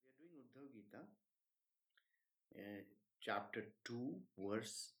chapter 2,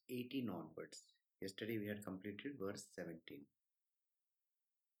 verse 18 onwards. Yesterday we had completed verse 17.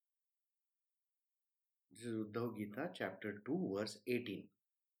 This is Uddhav Gita, chapter 2, verse 18.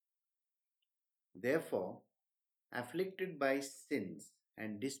 Therefore, afflicted by sins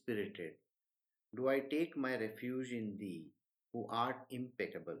and dispirited, do I take my refuge in thee, who art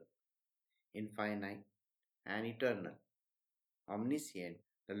impeccable, infinite, and eternal, omniscient,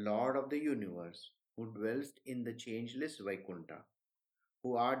 the Lord of the universe, who dwellst in the changeless Vaikuntha,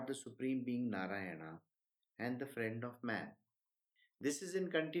 who art the supreme being Narayana and the friend of man. This is in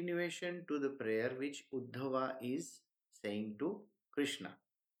continuation to the prayer which Uddhava is saying to Krishna.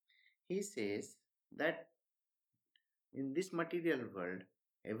 He says that in this material world,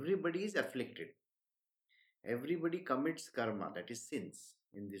 everybody is afflicted. Everybody commits karma, that is sins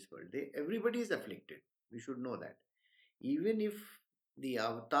in this world. Everybody is afflicted. We should know that. Even if the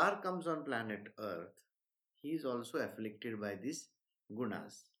avatar comes on planet Earth, he is also afflicted by these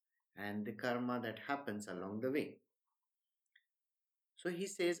gunas and the karma that happens along the way. So he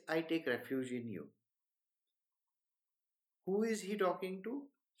says, I take refuge in you. Who is he talking to?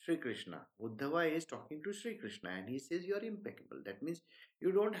 Sri Krishna. Uddhava is talking to Sri Krishna and he says, you are impeccable. That means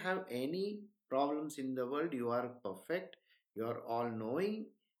you don't have any problems in the world. You are perfect. You are all knowing.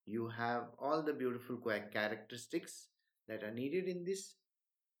 You have all the beautiful characteristics that are needed in this.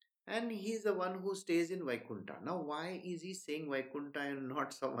 And he is the one who stays in Vaikuntha. Now, why is he saying Vaikuntha and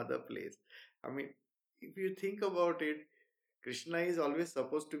not some other place? I mean, if you think about it, Krishna is always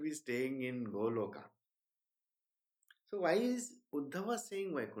supposed to be staying in Goloka. So why is Uddhava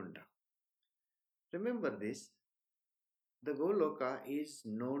saying Vaikuntha? Remember this, the Goloka is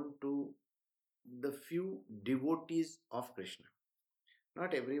known to the few devotees of Krishna.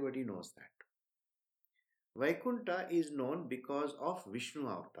 Not everybody knows that. Vaikuntha is known because of Vishnu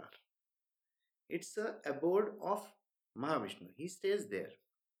avatar. It's a abode of Mahavishnu. He stays there.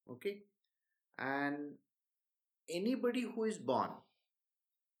 Okay? And anybody who is born,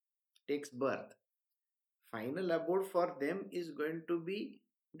 takes birth, final abode for them is going to be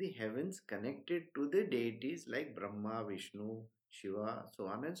the heavens connected to the deities like Brahma, Vishnu, Shiva, so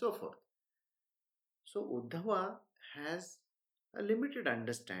on and so forth. So Uddhava has a limited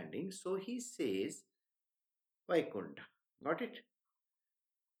understanding, so he says Vaikuntha. Got it?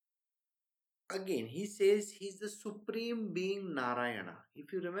 Again, he says he's the supreme being Narayana.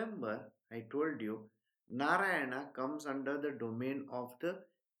 If you remember, I told you, Narayana comes under the domain of the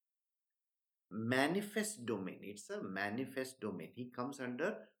manifest domain. It's a manifest domain. He comes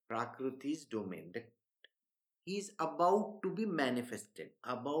under Prakriti's domain. That he is about to be manifested.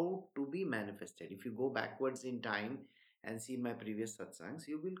 About to be manifested. If you go backwards in time and see my previous satsangs,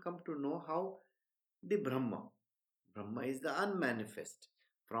 you will come to know how the Brahma is the unmanifest.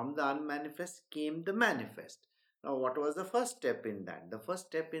 From the unmanifest came the manifest. Now, what was the first step in that? The first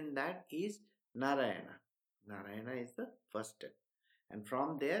step in that is Narayana. Narayana is the first step. And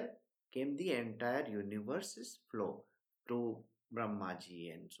from there came the entire universe's flow to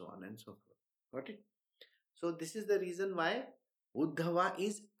Brahmaji and so on and so forth. Got it? So, this is the reason why Uddhava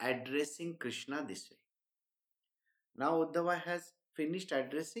is addressing Krishna this way. Now, Uddhava has finished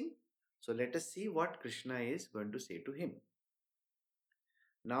addressing. So, let us see what Krishna is going to say to him.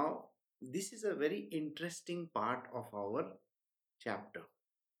 Now, this is a very interesting part of our chapter.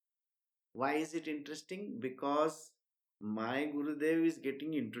 Why is it interesting? Because my Gurudev is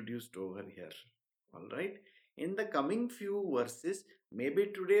getting introduced over here. Alright. In the coming few verses, maybe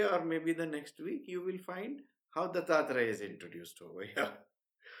today or maybe the next week, you will find how Dattatreya is introduced over here.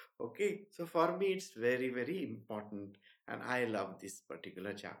 Okay. So for me, it's very, very important. And I love this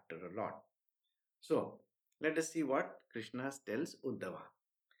particular chapter a lot. So let us see what Krishna tells Uddhava.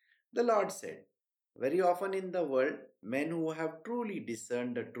 The Lord said, very often in the world, men who have truly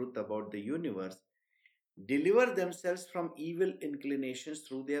discerned the truth about the universe deliver themselves from evil inclinations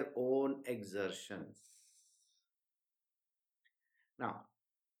through their own exertions. Now,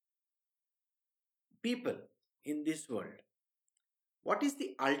 people in this world, what is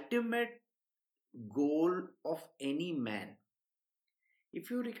the ultimate goal of any man? If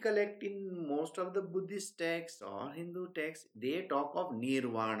you recollect in most of the Buddhist texts or Hindu texts, they talk of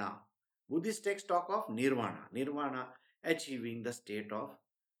nirvana. Buddhist texts talk of nirvana. Nirvana, achieving the state of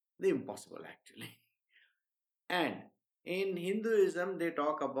the impossible actually. And in Hinduism, they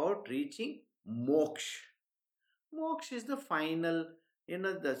talk about reaching moksha. Moksha is the final,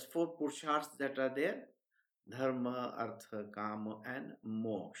 the four purusharthas that are there: dharma, artha, kama, and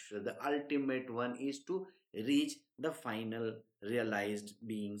moksha. The ultimate one is to reach the final realized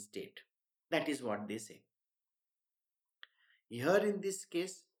being state. That is what they say. Here in this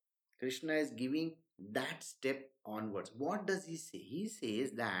case, Krishna is giving that step onwards. What does he say? He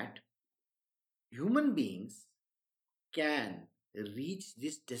says that human beings can reach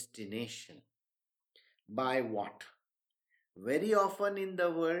this destination by what? Very often in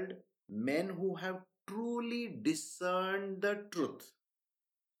the world, men who have truly discerned the truth.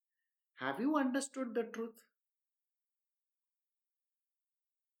 Have you understood the truth?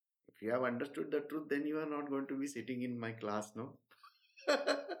 If you have understood the truth, then you are not going to be sitting in my class, no?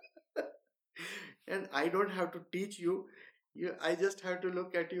 And I don't have to teach you. I just have to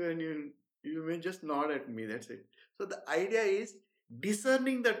look at you and you may just nod at me. That's it. So the idea is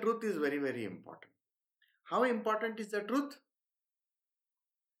discerning the truth is very, very important. How important is the truth?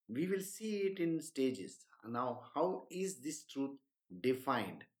 We will see it in stages. Now, how is this truth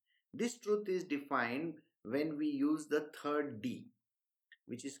defined? This truth is defined when we use the third D,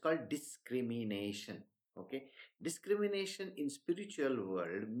 which is called discrimination. Okay, discrimination in spiritual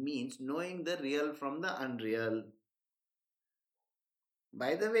world means knowing the real from the unreal.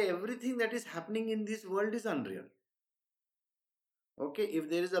 By the way, everything that is happening in this world is unreal. Okay, if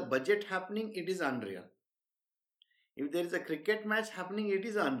there is a budget happening, it is unreal. If there is a cricket match happening, it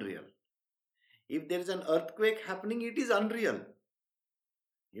is unreal. If there is an earthquake happening, it is unreal.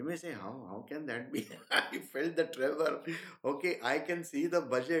 You may say, how can that be? I felt the tremor. Okay, I can see the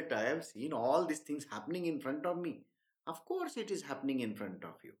budget. I have seen all these things happening in front of me. Of course, it is happening in front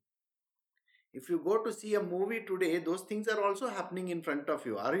of you. If you go to see a movie today, those things are also happening in front of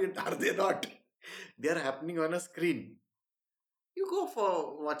you. Are they not? They are happening on a screen. You go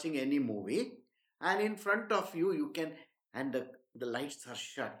for watching any movie, and in front of you, you can, and the lights are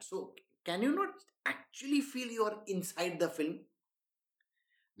shut. So, can you not actually feel you are inside the film?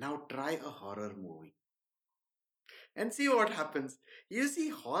 Now, try a horror movie and see what happens. You see,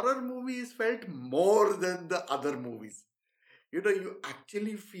 horror movies felt more than the other movies. You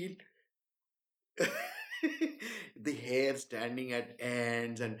actually feel the hair standing at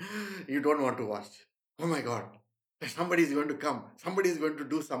ends, and you don't want to watch. Oh my god, somebody is going to come, somebody is going to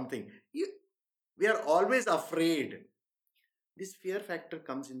do something. We are always afraid. This fear factor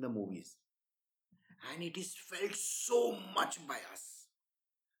comes in the movies, and it is felt so much by us.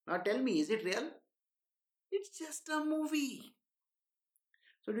 Now tell me, is it real? It's just a movie.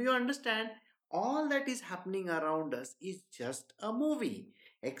 So, do you understand? All that is happening around us is just a movie,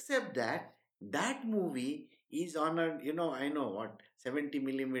 except that that movie is on a, I know what, 70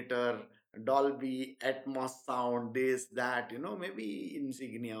 millimeter Dolby Atmos sound, this, that, maybe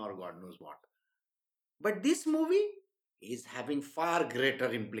Insignia or God knows what. But this movie is having far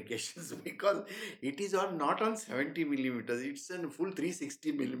greater implications because it is on not on 70 millimeters, it's in full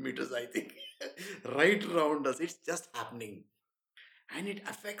 360 millimeters, I think, right around us. It's just happening, and it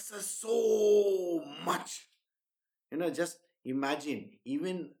affects us so much. Just imagine,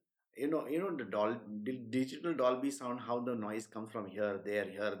 even the digital Dolby sound, how the noise comes from here,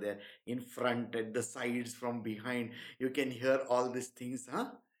 there, in front, at the sides, from behind. You can hear all these things, huh?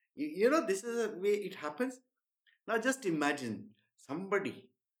 This is the way it happens. Now just imagine somebody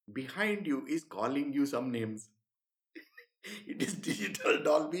behind you is calling you some names. It is digital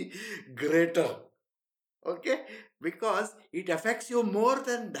Dolby greater. Okay, because it affects you more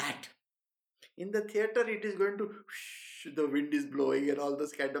than that. In the theater, it is going to whoosh, the wind is blowing and all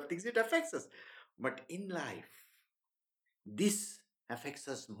those kind of things. It affects us. But in life, this affects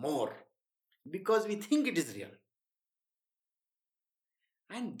us more because we think it is real.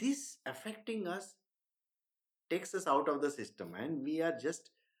 And this affecting us takes us out of the system, and we are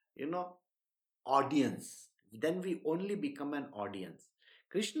just, you know, audience. Then we only become an audience.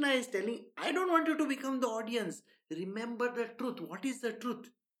 Krishna is telling, I don't want you to become the audience. Remember the truth. What is the truth?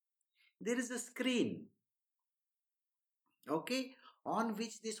 There is a screen, okay, on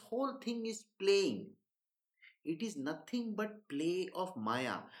which this whole thing is playing. It is nothing but play of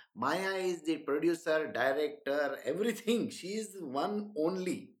Maya. Maya is the producer, director, everything. She is the one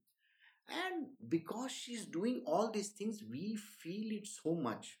only. And because she's doing all these things, we feel it so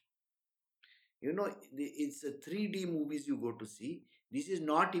much. It's a 3D movies you go to see. This is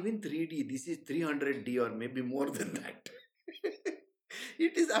not even 3D. This is 300D or maybe more than that.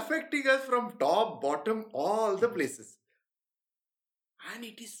 It is affecting us from top, bottom, all the places. And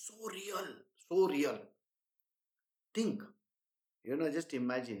it is so real. So real. Think. Just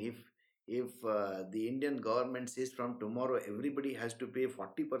imagine if the Indian government says from tomorrow everybody has to pay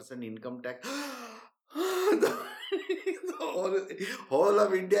 40% income tax. The whole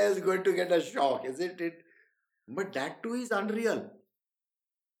of India is going to get a shock, isn't it? But that too is unreal.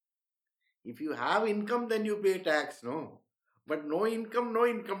 If you have income, then you pay tax, no? But no income, no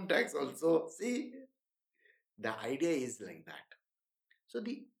income tax also. See, the idea is like that. So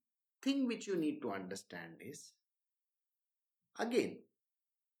the thing which you need to understand is, again,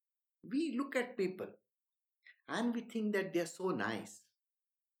 we look at people and we think that they're so nice.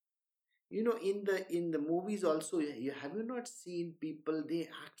 In the movies also, you have you not seen people, they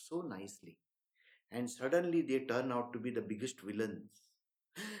act so nicely, and suddenly they turn out to be the biggest villains.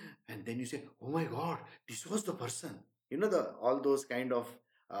 And then you say, oh my god, this was the person. The all those kind of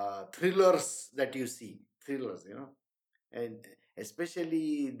thrillers that you see, thrillers. And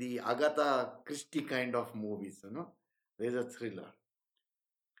especially the Agatha Christie kind of movies. There's a thriller,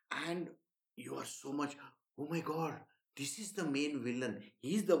 and you are so much, oh my god, this is the main villain,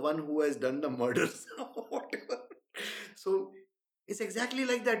 he's the one who has done the murders, whatever. So it's exactly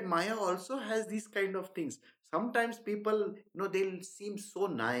like that. Maya also has these kind of things. Sometimes people, they'll seem so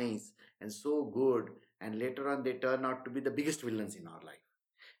nice and so good, and later on they turn out to be the biggest villains in our life.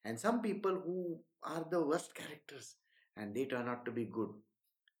 And some people who are the worst characters, and they turn out to be good.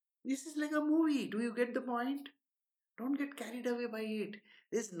 This is like a movie. Do you get the point? Don't get carried away by it.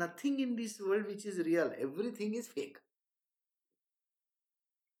 There's nothing in this world which is real. Everything is fake.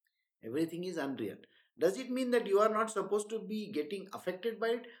 Everything is unreal. Does it mean that you are not supposed to be getting affected by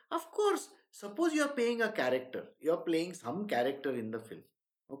it? Of course. Suppose you are playing a character. You are playing some character in the film.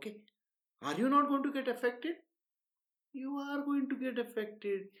 Okay. Are you not going to get affected? You are going to get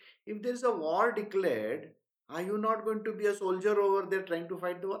affected. If there is a war declared, are you not going to be a soldier over there trying to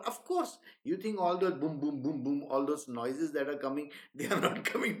fight the war? Of course. You think all those boom, boom, boom, boom, all those noises that are coming, they are not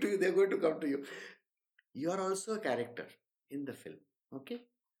coming to you, they are going to come to you. You are also a character in the film. Okay?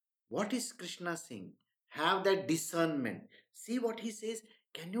 What is Krishna saying? Have that discernment. See what he says.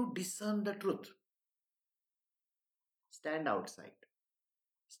 Can you discern the truth? Stand outside.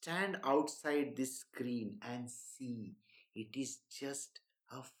 Stand outside this screen and see. It is just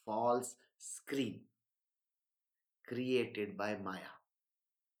a false screen created by Maya.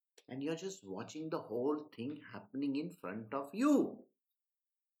 And you're just watching the whole thing happening in front of you.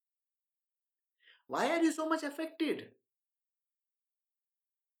 Why are you so much affected?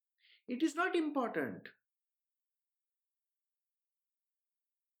 It is not important.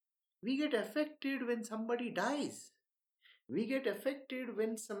 We get affected when somebody dies. We get affected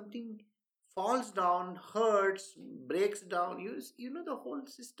when something falls down, hurts, breaks down. You know the whole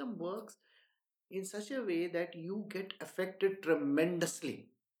system works in such a way that you get affected tremendously.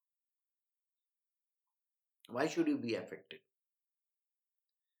 Why should you be affected?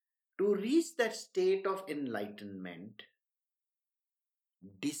 To reach that state of enlightenment,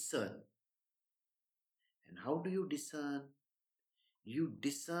 discern. And how do you discern? You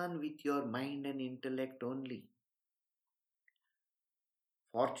discern with your mind and intellect only.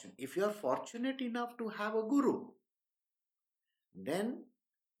 If you are fortunate enough to have a guru, then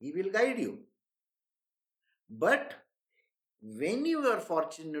he will guide you. But when you are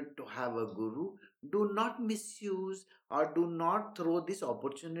fortunate to have a guru, do not misuse or do not throw this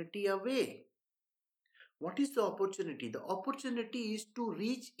opportunity away. What is the opportunity? The opportunity is to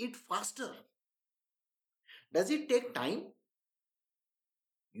reach it faster. Does it take time?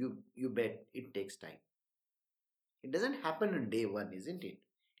 You bet it takes time. It doesn't happen on day one, isn't it?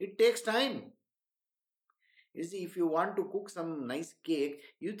 It takes time. You see, if you want to cook some nice cake,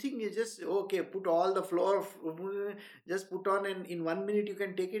 you think you just, okay, put all the flour, just put on, and in 1 minute you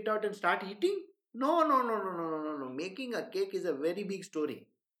can take it out and start eating? No, no, no, no, no, no, no, no. Making a cake is a very big story,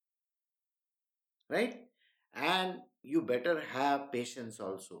 right? And you better have patience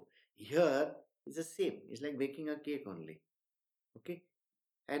also. Here is the same. It's like baking a cake only. Okay?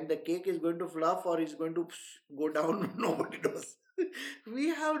 And the cake is going to fluff or is going to go down. Nobody knows. We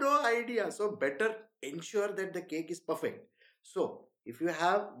have no idea. So better ensure that the cake is perfect. So if you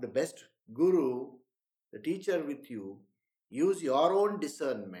have the best guru, the teacher with you, use your own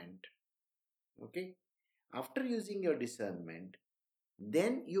discernment. Okay? After using your discernment,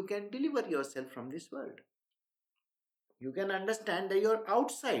 then you can deliver yourself from this world. You can understand that you're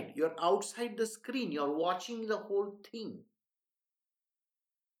outside the screen, you're watching the whole thing.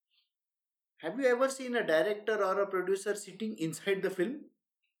 Have you ever seen a director or a producer sitting inside the film?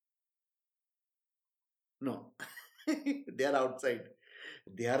 No. They are outside.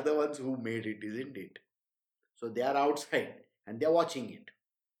 They are the ones who made it, isn't it? So they are outside and they are watching it.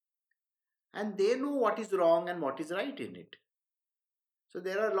 And they know what is wrong and what is right in it. So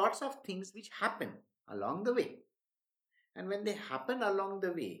there are lots of things which happen along the way. And when they happen along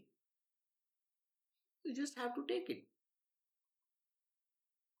the way, you just have to take it.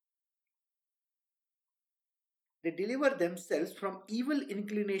 They deliver themselves from evil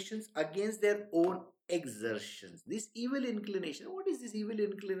inclinations against their own exertions. This evil inclination, what is this evil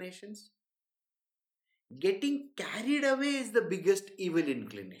inclinations? Getting carried away is the biggest evil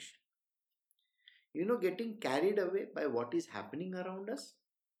inclination. Getting carried away by what is happening around us.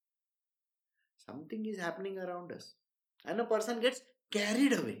 Something is happening around us, and a person gets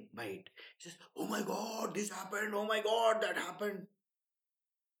carried away by it. He says, "Oh my God, this happened. Oh my God, that happened."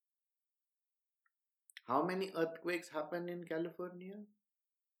 How many earthquakes happen in California?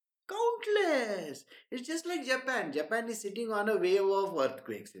 Countless. It's just like Japan. Japan is sitting on a wave of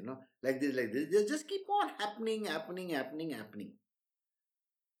earthquakes, like this, like this. They just keep on happening, happening, happening, happening.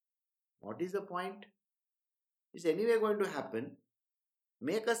 What is the point? It's anyway going to happen.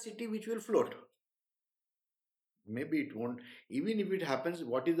 Make a city which will float. Maybe it won't. Even if it happens,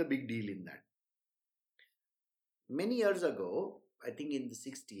 what is the big deal in that? Many years ago, I think in the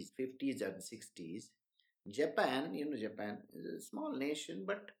 60s, 50s, and 60s, Japan, Japan is a small nation,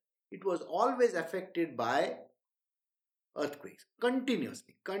 but it was always affected by earthquakes.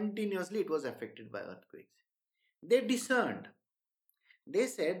 Continuously, it was affected by earthquakes. They discerned. They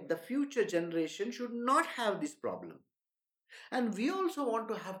said the future generation should not have this problem. And we also want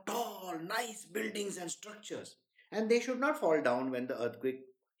to have tall, nice buildings and structures. And they should not fall down when the earthquake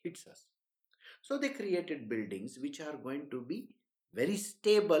hits us. So they created buildings which are going to be very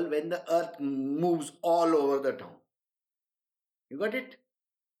stable when the earth moves all over the town. You got it?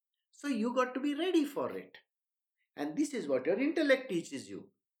 So you got to be ready for it. And this is what your intellect teaches you,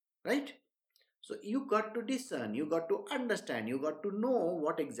 right? So you got to discern, you got to understand, you got to know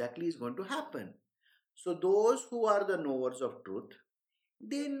what exactly is going to happen. So those who are the knowers of truth,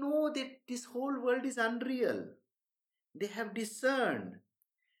 they know that this whole world is unreal. They have discerned.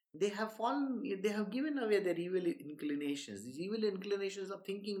 They have fallen, they have given away their evil inclinations, these evil inclinations of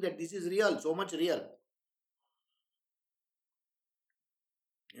thinking that this is real, so much real.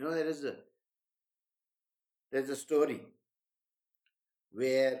 There is there's a story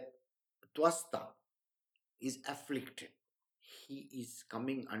where Twasta is afflicted. He is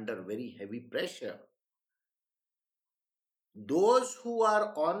coming under very heavy pressure. Those who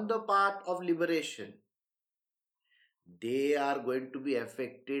are on the path of liberation, they are going to be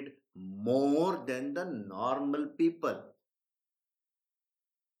affected more than the normal people.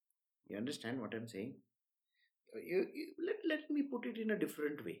 You understand what I'm saying? Let me put it in a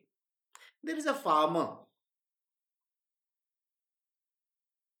different way. There is a farmer.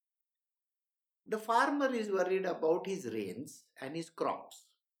 The farmer is worried about his rains and his crops.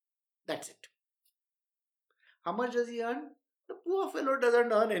 That's it. How much does he earn? The poor fellow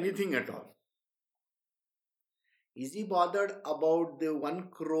doesn't earn anything at all. Is he bothered about the 1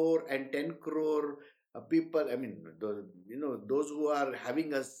 crore and 10 crore people? I mean, those who are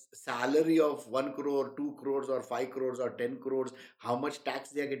having a salary of 1 crore, 2 crores, or 5 crores, or 10 crores, how much tax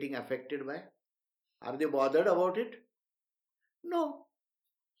they are getting affected by? Are they bothered about it? No.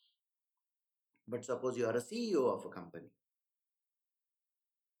 But suppose you are a CEO of a company.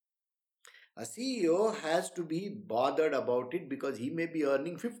 A CEO has to be bothered about it because he may be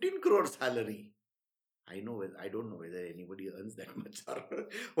earning 15 crore salary. I don't know whether anybody earns that much or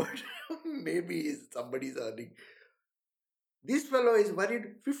but maybe somebody's earning. This fellow is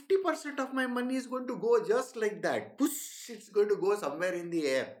worried 50% of my money is going to go just like that. Push, it's going to go somewhere in the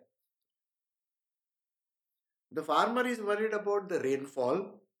air. The farmer is worried about the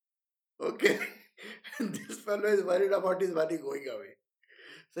rainfall. Okay. And this fellow is worried about his money going away.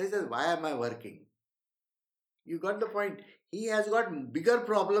 So he says, why am I working? You got the point. He has got bigger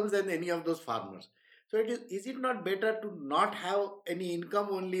problems than any of those farmers. So is it not better to not have any income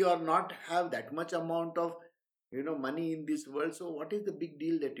only or not have that much amount of money in this world? So what is the big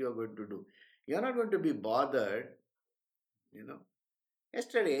deal that you are going to do? You are not going to be bothered. you know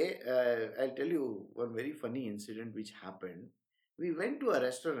Yesterday, I'll tell you one very funny incident which happened. We went to a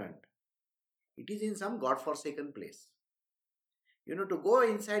restaurant. It is in some godforsaken place. To go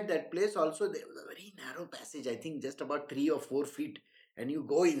inside that place also, there was a very narrow passage, I think just about 3 or 4 feet, and you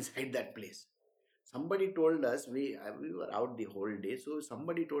go inside that place. Somebody told us, we were out the whole day, so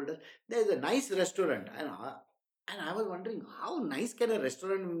somebody told us there is a nice restaurant, and I was wondering how nice can a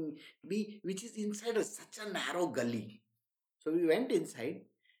restaurant be which is inside such a narrow gully. So we went inside,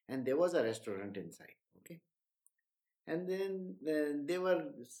 and there was a restaurant inside. Okay, and then they were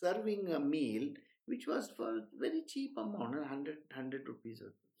serving a meal which was for very cheap amount, 100 rupees.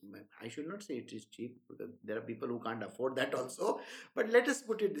 I should not say it is cheap because there are people who can't afford that also. But let us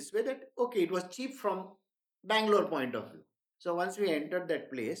put it this way, that okay, it was cheap from Bangalore point of view. So once we entered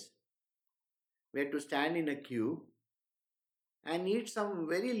that place, we had to stand in a queue and eat some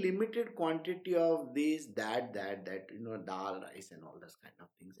very limited quantity of this, that, dal, rice, and all those kind of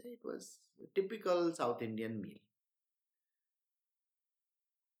things. It was a typical South Indian meal.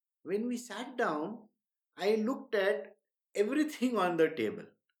 When we sat down, I looked at everything on the table.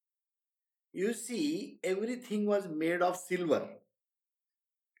 You see, everything was made of silver.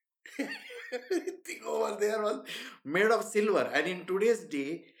 Everything over there was made of silver. And in today's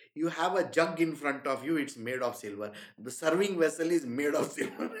day, you have a jug in front of you, it's made of silver. The serving vessel is made of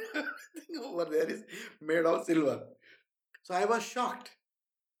silver. Everything over there is made of silver. So I was shocked.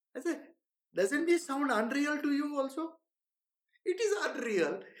 I said, doesn't this sound unreal to you also? It is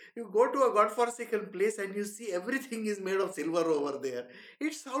unreal. You go to a godforsaken place and you see everything is made of silver over there.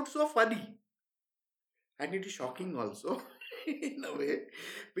 It sounds so funny. And it is shocking also, in a way,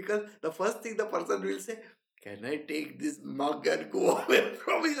 because the first thing the person will say, can I take this mug and go away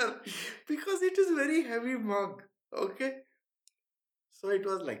from here? Because it is very heavy mug. Okay. So it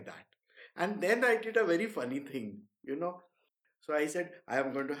was like that. And then I did a very funny thing. So I said, I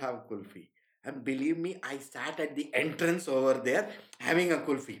am going to have kulfi. And believe me, I sat at the entrance over there having a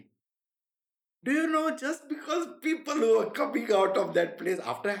kulfi. Do you know, just because people who were coming out of that place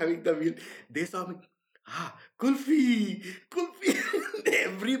after having the meal, they saw me, kulfi, kulfi.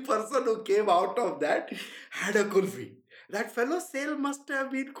 Every person who came out of that had a kulfi. That fellow sale must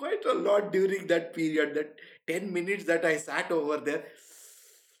have been quite a lot during that period, that 10 minutes that I sat over there,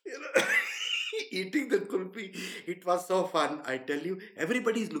 you know, eating the kulfi. It was so fun. I tell you,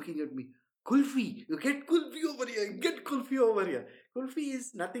 everybody is looking at me. Kulfi, you get kulfi over here, get kulfi over here. Kulfi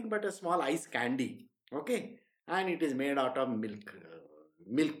is nothing but a small ice candy, okay, and it is made out of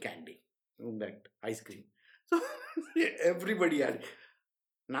milk candy, that ice cream. So everybody had.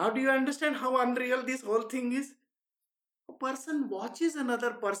 Now, do you understand how unreal this whole thing is? A person watches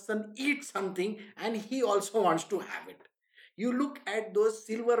another person eat something and he also wants to have it. You look at those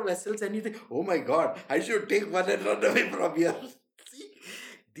silver vessels and you think, oh my god, I should take one and run away from here. See,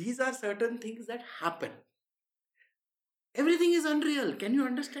 these are certain things that happen. Everything is unreal. Can you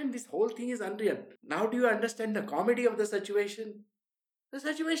understand? This whole thing is unreal. Now, do you understand the comedy of the situation? The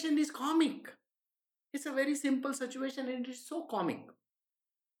situation is comic. It's a very simple situation and it is so comic.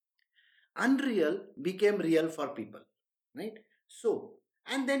 Unreal became real for people, right? So,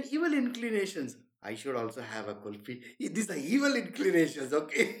 and then evil inclinations. I should also have a kulfi. These are evil inclinations,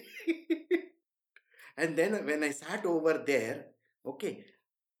 okay? And then when I sat over there, okay,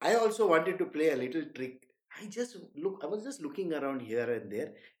 I also wanted to play a little trick. I was just looking around here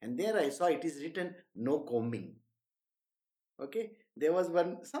and there I saw it is written no combing. Okay, there was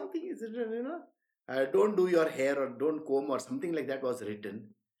one something is written, don't do your hair or don't comb or something like that was written.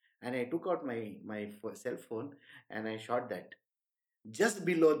 And I took out my cell phone and I shot that. Just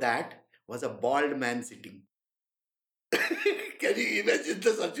below that was a bald man sitting. Can you imagine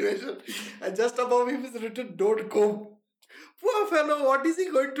the situation? And just above him is written, don't comb. Poor fellow, what is he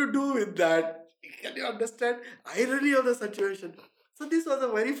going to do with that? Can you understand? Irony of the situation. So this was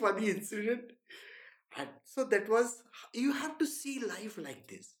a very funny incident. And so that was, you have to see life like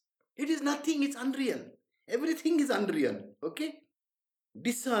this. It is nothing, it's unreal. Everything is unreal. Okay?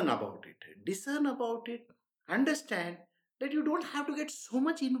 Discern about it. Discern about it. Understand that you don't have to get so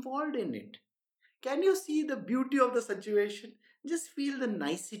much involved in it. Can you see the beauty of the situation? Just feel the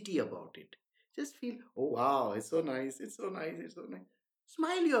nicety about it. Just feel, oh wow, it's so nice, it's so nice, it's so nice.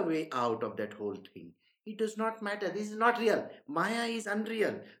 Smile your way out of that whole thing. It does not matter. This is not real. Maya is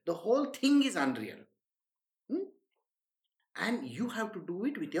unreal. The whole thing is unreal. Hmm? And you have to do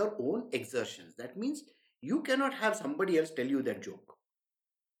it with your own exertions. That means you cannot have somebody else tell you that joke.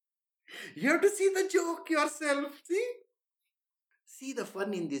 You have to see the joke yourself. See the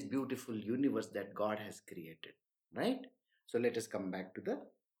fun in this beautiful universe that God has created, right? So let us come back to the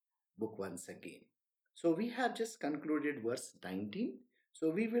book once again. So we have just concluded verse 19. So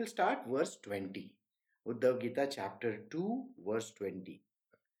we will start verse 20. Uddhav Gita chapter 2, verse 20.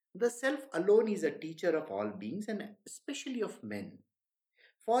 The self alone is a teacher of all beings and especially of men,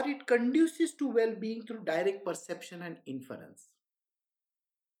 for it conduces to well being through direct perception and inference.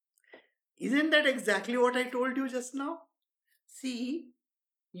 Isn't that exactly what I told you just now? See,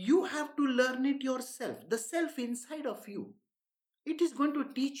 you have to learn it yourself, the self inside of you. It is going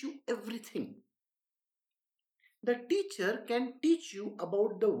to teach you everything. The teacher can teach you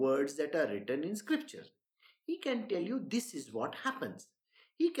about the words that are written in scripture. He can tell you this is what happens.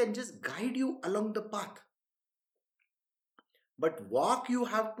 He can just guide you along the path. But walk you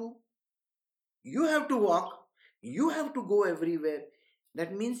have to. You have to walk. You have to go everywhere.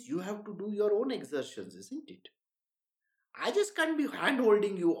 That means you have to do your own exertions, isn't it? I just can't be hand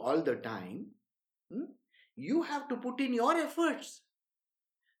holding you all the time. Hmm? You have to put in your efforts.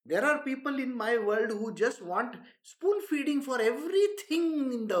 There are people in my world who just want spoon feeding for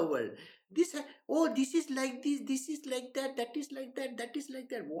everything in the world. This, oh, this is like this is like that is like that is like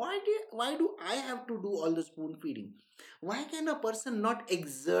that. Why do I have to do all the spoon feeding? Why can a person not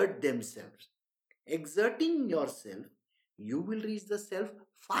exert themselves? Exerting yourself, you will reach the self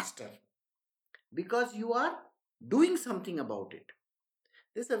faster because you are doing something about it.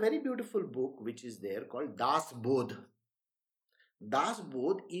 There's a very beautiful book which is there called Das Bodh. Das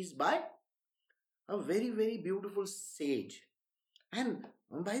Bodh is by a very, very beautiful sage. And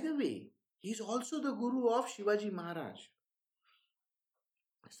by the way, he is also the guru of Shivaji Maharaj,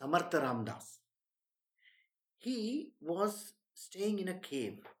 Samartha Ramdas. He was staying in a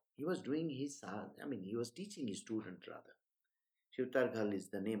cave. He was doing his, he was teaching his student rather. Shivtarghal is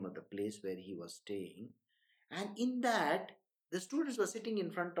the name of the place where he was staying. And in that, the students were sitting in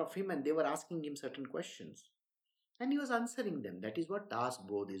front of him and they were asking him certain questions. And he was answering them. That is what Das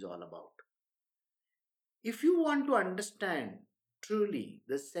Bodh is all about. If you want to understand truly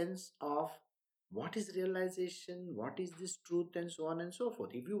the sense of what is realization, what is this truth, and so on and so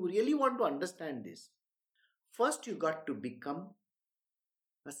forth, if you really want to understand this, first you got to become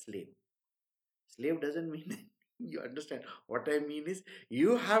a slave. Slave doesn't mean you understand. What I mean is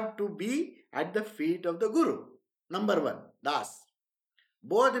you have to be at the feet of the Guru. Number one, Das.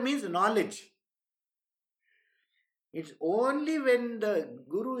 Bodh means knowledge. It's only when the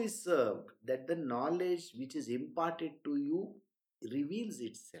Guru is served that the knowledge which is imparted to you reveals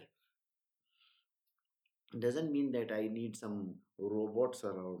itself. It doesn't mean that I need some robots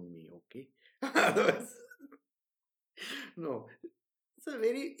around me, okay? Otherwise, no.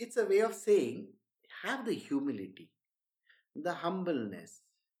 It's a way of saying have the humility, the humbleness,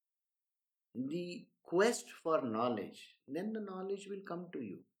 the quest for knowledge, then the knowledge will come to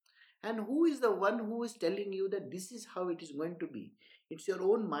you. And who is the one who is telling you that this is how it is going to be? It's your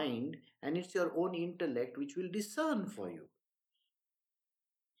own mind and it's your own intellect which will discern for you.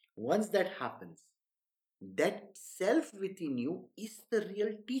 Once that happens, that self within you is the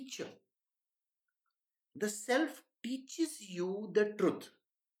real teacher. The self teaches you the truth.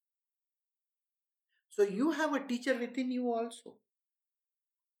 So you have a teacher within you also.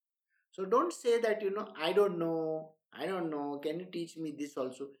 So don't say that, I don't know, can you teach me this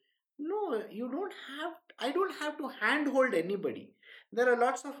also? No, you don't have, I don't have to handhold anybody. There are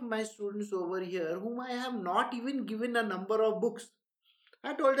lots of my students over here whom I have not even given a number of books.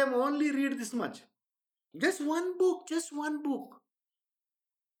 I told them only read this much. Just one book, just one book.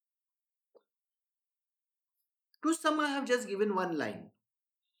 To some I have just given one line.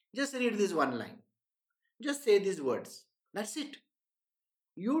 Just read this one line. Just say these words. That's it.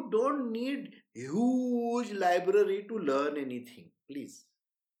 You don't need huge library to learn anything. Please.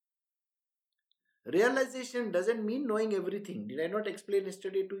 Realization doesn't mean knowing everything. Did I not explain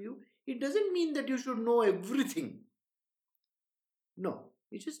yesterday to you? It doesn't mean that you should know everything. No,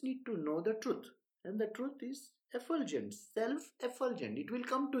 you just need to know the truth. And the truth is effulgent, self-effulgent. It will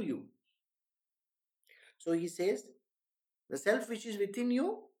come to you. So he says, the self which is within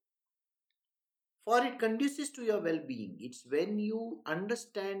you, for it conduces to your well-being. It's when you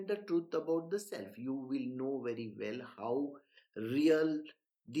understand the truth about the self, you will know very well how real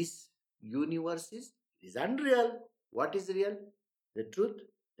this universe is. It is unreal. What is real? The truth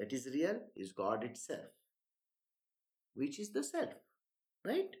that is real is God itself, which is the self,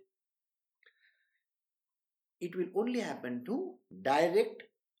 right? It will only happen to direct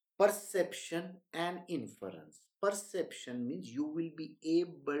perception and inference. Perception means you will be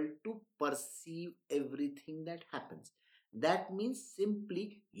able to perceive everything that happens. That means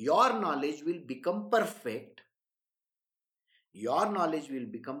simply your knowledge will become perfect. Your knowledge will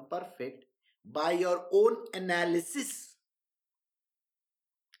become perfect by your own analysis.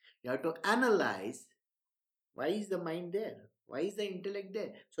 You have to analyze why is the mind there? Why is the intellect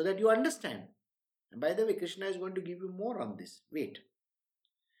there? So that you understand. And by the way, Krishna is going to give you more on this. Wait.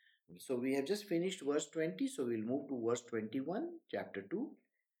 So we have just finished verse 20. So we'll move to verse 21, chapter 2,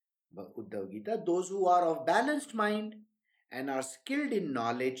 Uddhav Gita. Those who are of balanced mind and are skilled in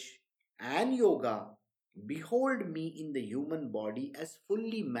knowledge and yoga, behold me in the human body as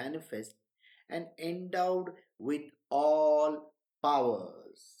fully manifest and endowed with all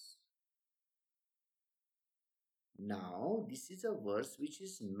powers. Now, this is a verse which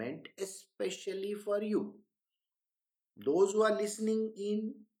is meant especially for you. Those who are listening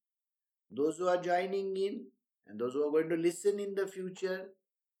in, those who are joining in, and those who are going to listen in the future,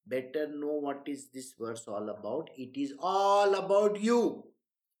 better know what is this verse all about. It is all about you.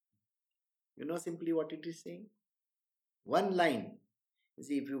 You know simply what it is saying? One line. You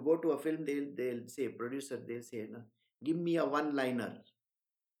see, if you go to a film, they'll say, producer, they'll say, no, give me a one-liner.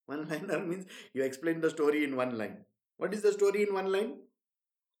 One-liner means you explain the story in one line. What is the story in one line?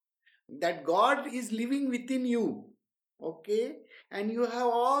 that God is living within you. Okay? And you have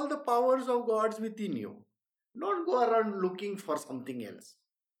all the powers of God's within you. Don't go around looking for something else.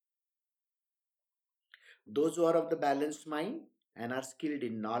 Those who are of the balanced mind and are skilled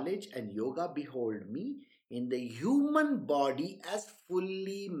in knowledge and yoga behold me in the human body as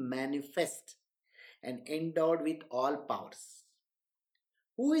fully manifest and endowed with all powers.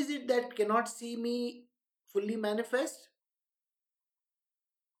 Who is it that cannot see me fully manifest?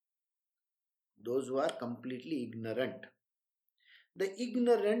 Those who are completely ignorant. The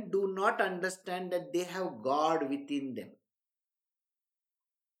ignorant do not understand that they have God within them.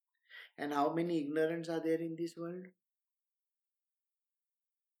 And how many ignorants are there in this world?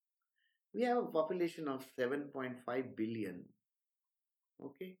 We have a population of 7.5 billion.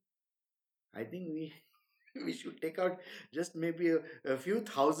 Okay. I think we we should take out just maybe a few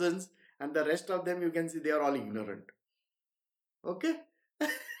thousands, and the rest of them you can see they are all ignorant. Okay?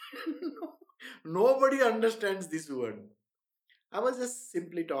 No, nobody understands this word. I was just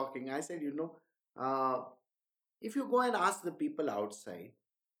simply talking. I said, uh, if you go and ask the people outside,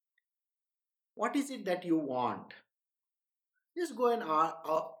 what is it that you want? Just go and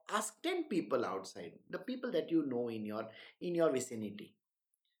ask 10 people outside, the people that you know in your vicinity,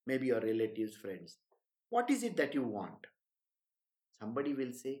 maybe your relatives, friends. What is it that you want? Somebody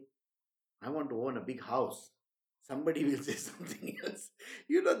will say, I want to own a big house. Somebody will say something else.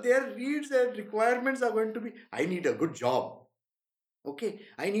 Their needs and requirements are going to be, I need a good job. Okay,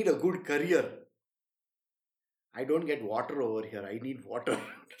 I need a good career. I don't get water over here. I need water.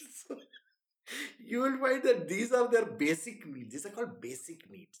 So, you will find that these are their basic needs. These are called basic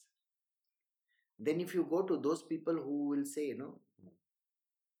needs. Then, if you go to those people who will say,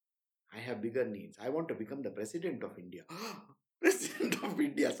 I have bigger needs. I want to become the president of India. President of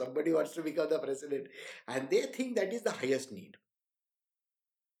India. Somebody wants to become the president. And they think that is the highest need.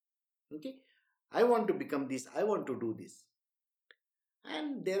 Okay. I want to become this. I want to do this.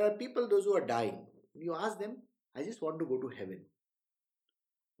 And there are people, those who are dying. You ask them, I just want to go to heaven.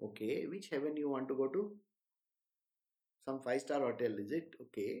 Okay. Which heaven you want to go to? Some five-star hotel, is it?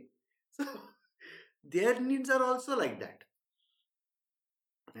 Okay. So their needs are also like that.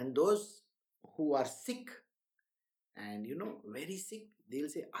 And those who are sick and very sick, they'll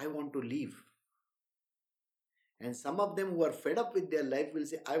say, I want to leave. And some of them who are fed up with their life will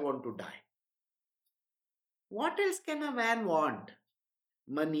say, I want to die. What else can a man want?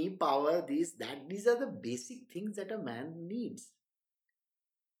 Money, power, this, that. These are the basic things that a man needs.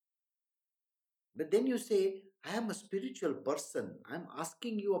 But then you say, I am a spiritual person. I'm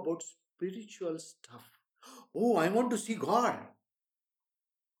asking you about spiritual stuff. Oh, I want to see God.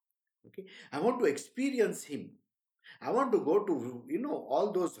 Okay. I want to experience Him. I want to go to,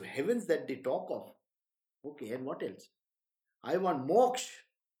 all those heavens that they talk of. Okay. And what else? I want moksha.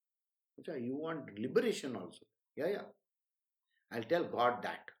 Acha, you want liberation also. Yeah, yeah. I'll tell God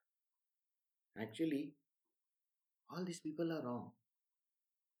that. Actually, all these people are wrong.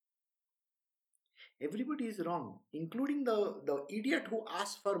 Everybody is wrong, including the idiot who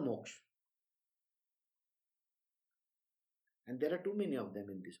asked for moksha. And there are too many of them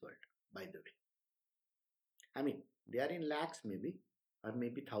in this world, by the way. I mean, they are in lakhs maybe, or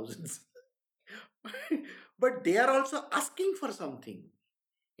maybe thousands. But they are also asking for something.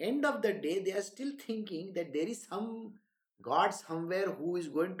 End of the day, they are still thinking that there is some God somewhere who is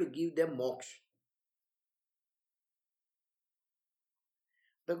going to give them moksha.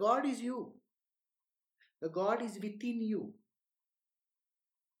 The God is you. The God is within you.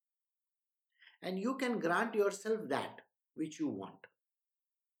 And you can grant yourself that which you want.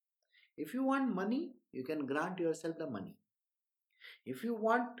 If you want money, you can grant yourself the money. If you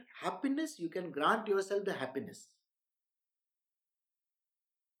want happiness, you can grant yourself the happiness.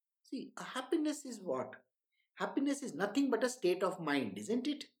 See, a happiness is what? Happiness is nothing but a state of mind, isn't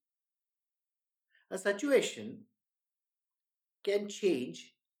it? A situation can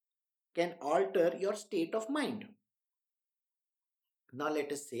change, can alter your state of mind. Now,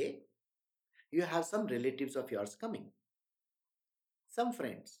 let us say you have some relatives of yours coming, some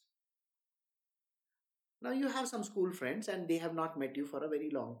friends. Now, you have some school friends and they have not met you for a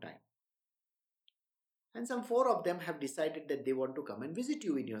very long time. And some four of them have decided that they want to come and visit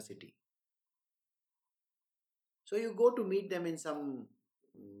you in your city. So you go to meet them in some,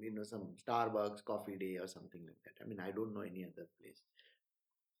 some Starbucks, coffee day or something like that. I mean, I don't know any other place.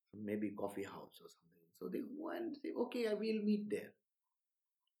 Maybe coffee house or something. So they go and say, okay, I will meet there.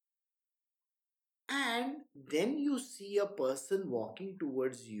 And then you see a person walking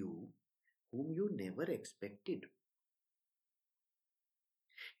towards you whom you never expected.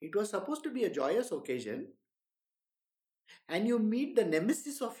 It was supposed to be a joyous occasion, And you meet the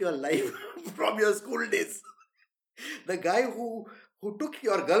nemesis of your life from your school days. The guy who took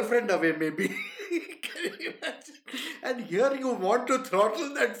your girlfriend away, maybe. Can you imagine? And here you want to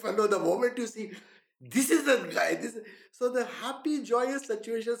throttle that fellow the moment you see this is the guy. So the happy, joyous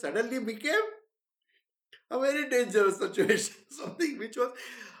situation suddenly became a very dangerous situation. Something which was,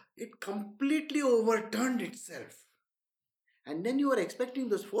 it completely overturned itself. And then you were expecting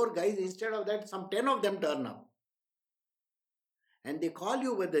those four guys, instead of that, some 10 of them turn up. And they call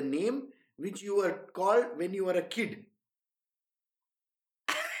you by the name which you were called when you were a kid.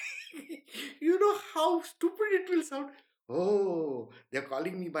 You know how stupid it will sound. Oh, they're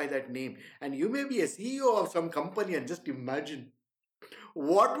calling me by that name. And you may be a CEO of some company, and just imagine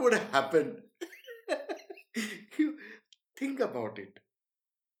what would happen. You think about it.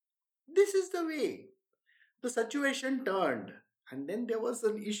 This is the way the situation turned. And then there was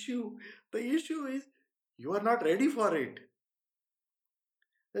an issue. The issue is you are not ready for it.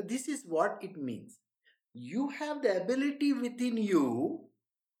 So this is what it means. You have the ability within you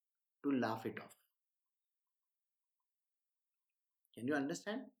to laugh it off. Can you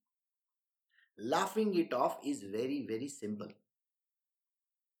understand? Laughing it off is very, very simple.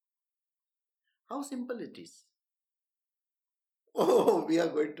 How simple it is. Oh, we are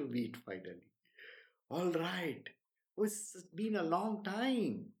going to meet finally. All right. Oh, it's been a long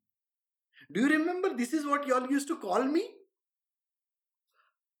time. Do you remember this is what y'all used to call me?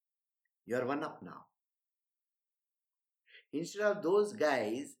 You're one up now. Instead of those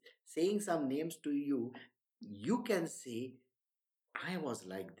guys saying some names to you, you can say, I was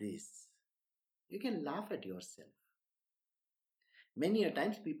like this. You can laugh at yourself. Many a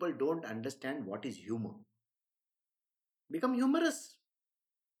times people don't understand what is humor. Become humorous.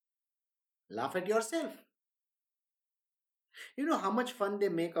 Laugh at yourself. You know how much fun they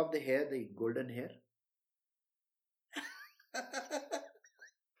make of the hair, the golden hair?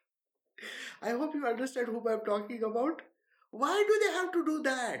 I hope you understand whom I'm talking about. Why do they have to do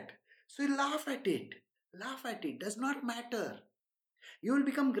that? So you laugh at it. Laugh at it. Does not matter. You will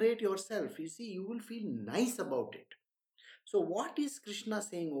become great yourself. You see, you will feel nice about it. So, what is Krishna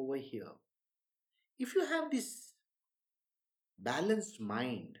saying over here? If you have this balanced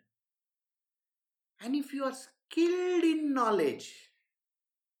mind, and if you are skilled in knowledge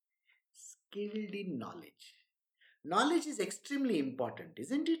is extremely important,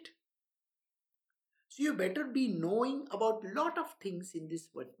 isn't it? So you better be knowing about lot of things in this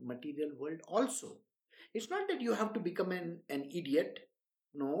material world also. It's not that you have to become an idiot.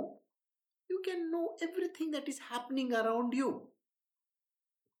 No, you can know everything that is happening around you.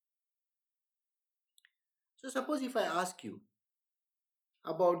 So suppose if I ask you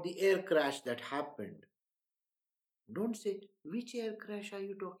about the air crash that happened, don't say, which air crash are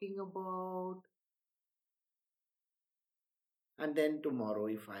you talking about? And then tomorrow,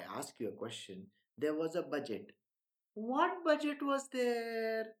 if I ask you a question, there was a budget. What budget was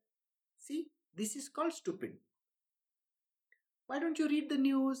there? See, this is called stupid. Why don't you read the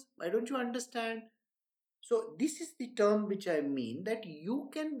news? Why don't you understand? So, this is the term which I mean, that you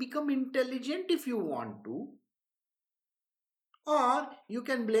can become intelligent if you want to, or you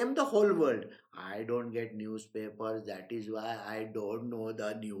can blame the whole world. I don't get newspapers, that is why I don't know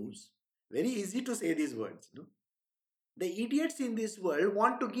the news. Very easy to say these words, no? The idiots in this world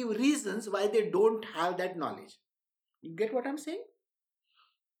want to give reasons why they don't have that knowledge. You get what I'm saying?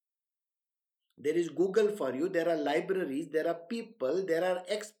 There is Google for you, there are libraries, there are people, there are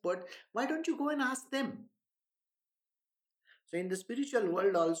experts. Why don't you go and ask them? So, in the spiritual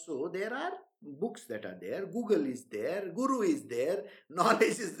world, also, there are books that are there, Google is there, Guru is there,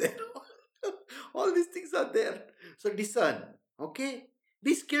 knowledge is there. All these things are there. So, discern, okay?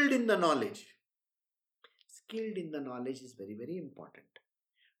 Be skilled in the knowledge. Skilled in the knowledge is very, very important.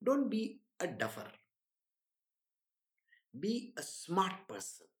 Don't be a duffer, be a smart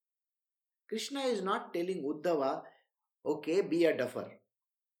person. Krishna is not telling Uddhava, okay, be a duffer.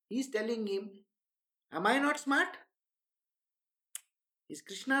 He is telling him, am I not smart? Is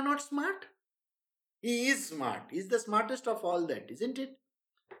Krishna not smart? He is smart. He is the smartest of all that, isn't it?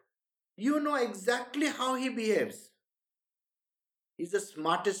 You know exactly how he behaves. He's the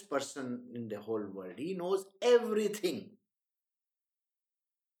smartest person in the whole world. He knows everything.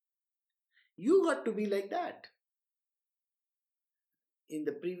 You got to be like that. In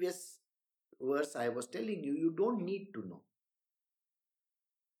the previous verse, I was telling you, you don't need to know.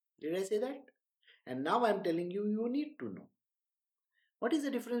 Did I say that? And now I'm telling you, you need to know. What is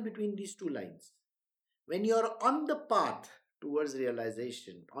the difference between these two lines? When you're on the path towards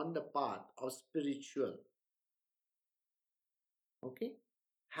realization, on the path of spiritual, okay,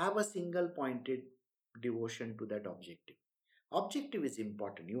 have a single pointed devotion to that objective. Objective is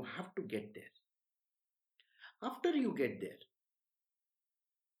important. You have to get there. After you get there,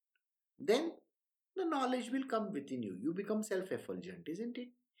 then the knowledge will come within you. You become self effulgent, isn't it?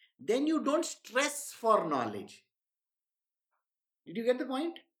 Then you don't stress for knowledge. Did you get the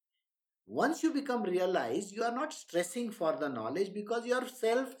point? Once you become realized, you are not stressing for the knowledge because you are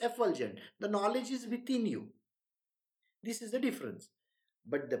self effulgent. The knowledge is within you. This is the difference.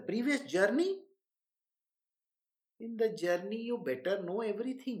 But the previous journey, in the journey, you better know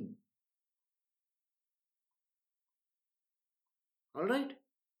everything. All right?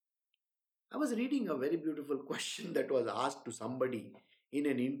 I was reading a very beautiful question that was asked to somebody in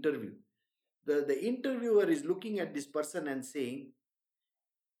an interview. The interviewer is looking at this person and saying,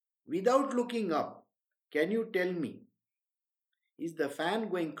 without looking up, can you tell me, is the fan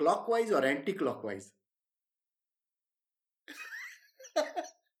going clockwise or anti clockwise?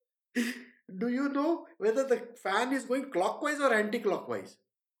 Do you know whether the fan is going clockwise or anti clockwise?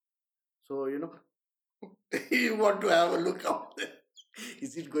 So, you want to have a look up there.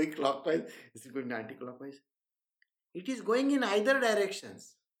 Is it going clockwise? Is it going anti clockwise? It is going in either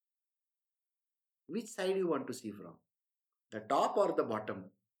directions. Which side you want to see from? The top or the bottom?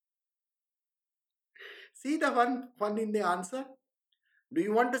 See the fun in the answer? Do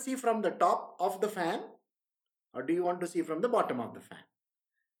you want to see from the top of the fan or do you want to see from the bottom of the fan?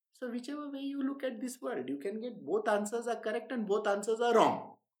 So, whichever way you look at this world, you can get both answers are correct and both answers are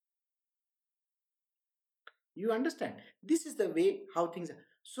wrong. You understand? This is the way how things are.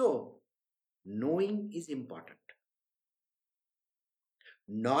 So, knowing is important.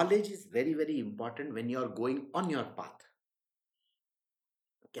 Knowledge is very, very important when you are going on your path.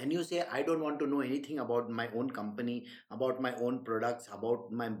 Can you say, I don't want to know anything about my own company, about my own products,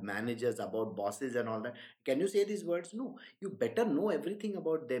 about my managers, about bosses, and all that? Can you say these words? No. You better know everything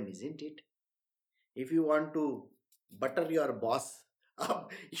about them, isn't it? If you want to butter your boss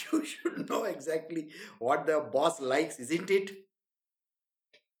up, you should know exactly what the boss likes, isn't it?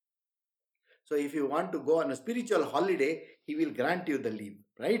 So, if you want to go on a spiritual holiday, he will grant you the leave,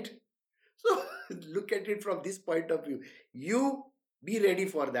 right? So, look at it from this point of view. You be ready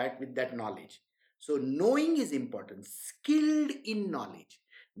for that with that knowledge. So, knowing is important, skilled in knowledge.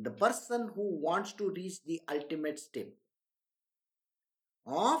 The person who wants to reach the ultimate step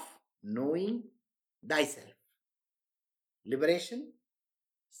of knowing thyself, liberation,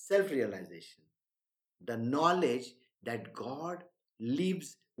 self realization, the knowledge that God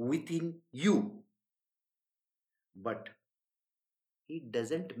lives within you, but He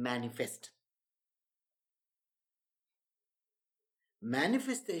doesn't manifest.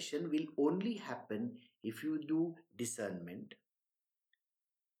 Manifestation will only happen if you do discernment,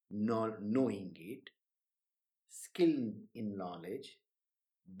 knowing it, skill in knowledge,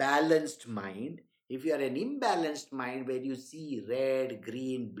 balanced mind. If you are an imbalanced mind where you see red,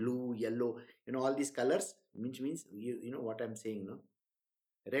 green, blue, yellow, all these colors, which means you know what I'm saying, no?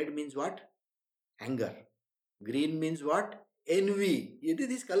 Red means what? Anger. Green means what? Envy.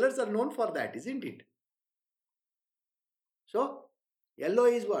 These colors are known for that, isn't it? So, yellow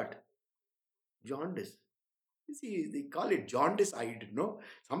is what? Jaundice. You see, they call it jaundice-eyed, no?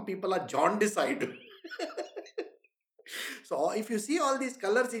 Some people are jaundice-eyed. So, if you see all these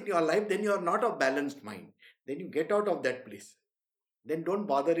colors in your life, then you are not of balanced mind. Then you get out of that place. Then don't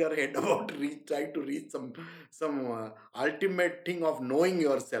bother your head about trying to reach some ultimate thing of knowing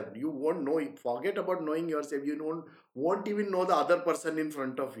yourself. You won't know it. Forget about knowing yourself. You won't even know the other person in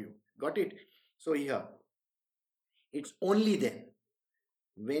front of you. Got it? So here, it's only then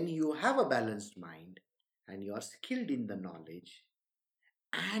when you have a balanced mind and you are skilled in the knowledge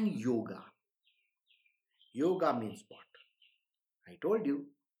and yoga. Yoga means what? I told you,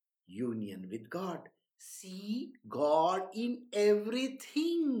 union with God. See God in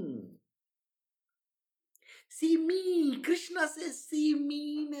everything. See me. Krishna says, see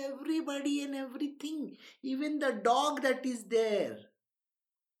me in everybody and everything. Even the dog that is there.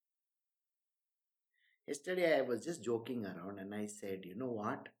 Yesterday I was just joking around and I said, you know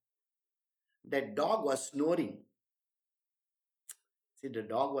what? That dog was snoring. See, the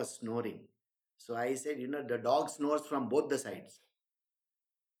dog was snoring. So I said, the dog snores from both the sides.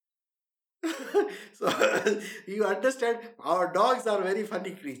 So you understand, our dogs are very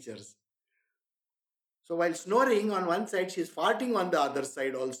funny creatures. So while snoring on one side, she's farting on the other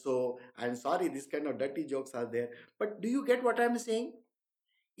side also. I'm sorry, this kind of dirty jokes are there. But do you get what I'm saying?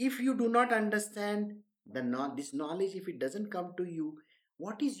 If you do not understand this knowledge, if it doesn't come to you,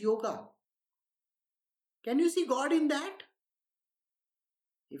 what is yoga? Can you see God in that?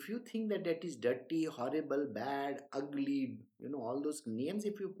 If you think that is dirty, horrible, bad, ugly, all those names,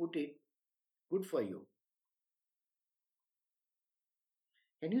 if you put it, good for you.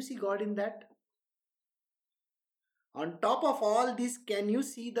 Can you see God in that? On top of all this, can you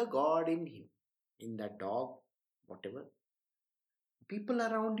see the God in him? In that dog, whatever. People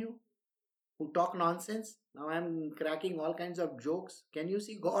around you who talk nonsense. Now I'm cracking all kinds of jokes. Can you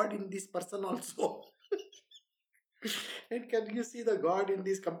see God in this person also? And can you see the God in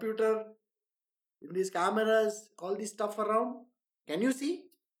this computer, in these cameras, all this stuff around? Can you see?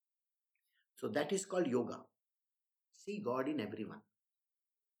 So that is called yoga. See God in everyone.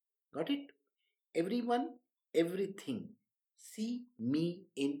 Got it? Everyone, everything. See me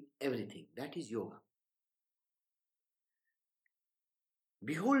in everything. That is yoga.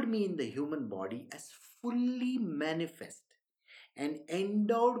 Behold me in the human body as fully manifest and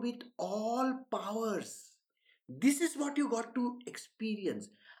endowed with all powers. This is what you got to experience.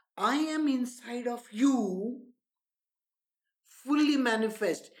 I am inside of you, fully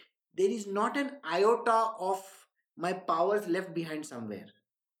manifest. There is not an iota of my powers left behind somewhere.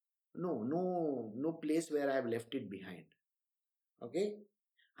 No, no, no place where I have left it behind. Okay?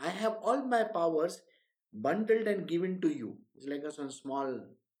 I have all my powers bundled and given to you. It's like a small,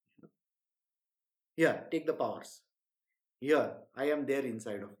 here, take the powers. Here, I am there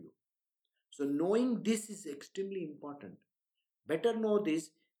inside of you. So, knowing this is extremely important. Better know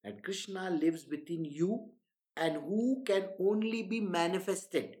this, that Krishna lives within you and who can only be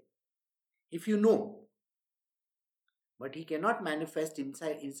manifested if you know. But he cannot manifest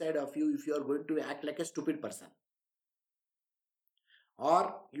inside of you if you are going to act like a stupid person.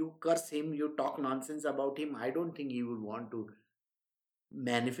 Or you curse him, you talk nonsense about him. I don't think he would want to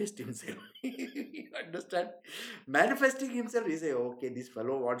manifest himself. You understand? Manifesting himself, he say, okay, this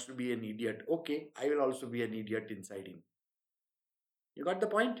fellow wants to be an idiot. Okay, I will also be an idiot inside him. You got the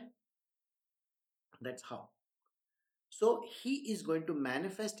point? That's how. So he is going to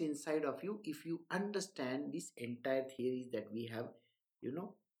manifest inside of you if you understand this entire theories that we have, you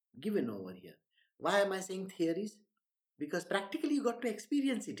know, given over here. Why am I saying theories? Because practically you got to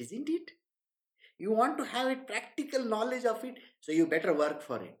experience it, isn't it? You want to have it practical knowledge of it, so you better work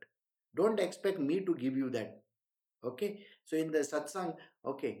for it. Don't expect me to give you that. Okay, so in the satsang,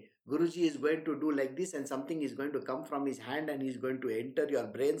 okay, Guruji is going to do like this, and something is going to come from his hand, and he's going to enter your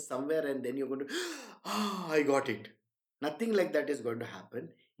brain somewhere, and then you're going to, ah, I got it. Nothing like that is going to happen.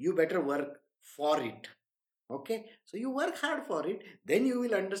 You better work for it. Okay, so you work hard for it, then you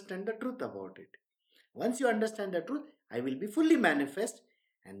will understand the truth about it. Once you understand the truth, I will be fully manifest,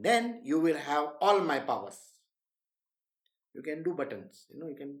 and then you will have all my powers. You can do buttons,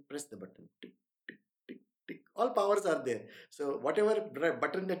 you can press the button. Tick, tick, tick, tick. All powers are there. So whatever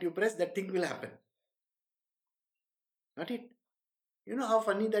button that you press, that thing will happen. Not it? You know how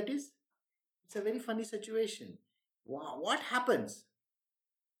funny that is? It's a very funny situation. Wow, what happens?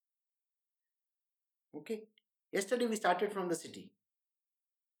 Okay. Yesterday we started from the city.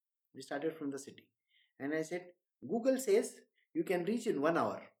 We started from the city. And I said, Google says you can reach in 1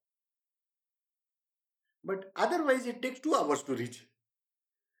 hour. But otherwise it takes 2 hours to reach.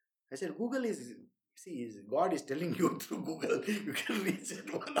 I said, Google is, see, God is telling you through Google, you can reach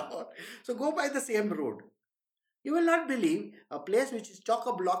in 1 hour. So go by the same road. You will not believe a place which is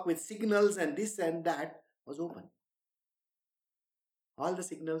chock-a-block with signals and this and that was open. All the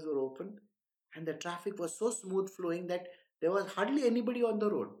signals were open and the traffic was so smooth flowing that there was hardly anybody on the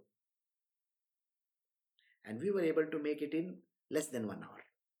road. And we were able to make it in less than 1 hour.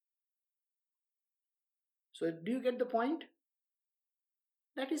 So do you get the point?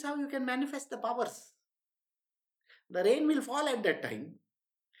 That is how you can manifest the powers. The rain will fall at that time.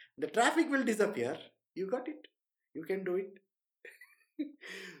 The traffic will disappear. You got it. You can do it.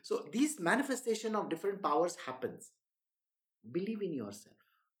 So these manifestation of different powers happens. Believe in yourself.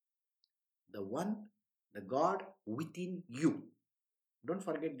 The one, the God within you. Don't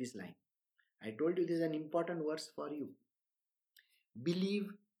forget this line. I told you this is an important verse for you.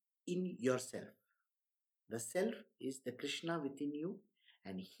 Believe in yourself. The self is the Krishna within you,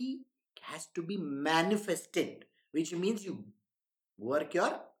 and he has to be manifested, which means you work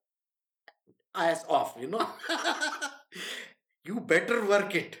your ass off, You better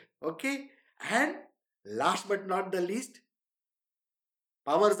work it, okay? And last but not the least,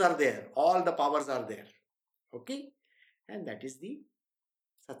 powers are there. All the powers are there, okay? And that is the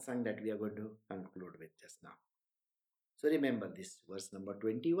satsang that we are going to conclude with just now. So remember this, verse number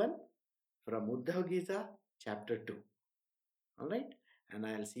 21 from Uddhav Gita, chapter 2. Alright? And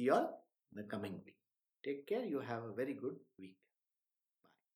I'll see you all in the coming week. Take care. You have a very good week.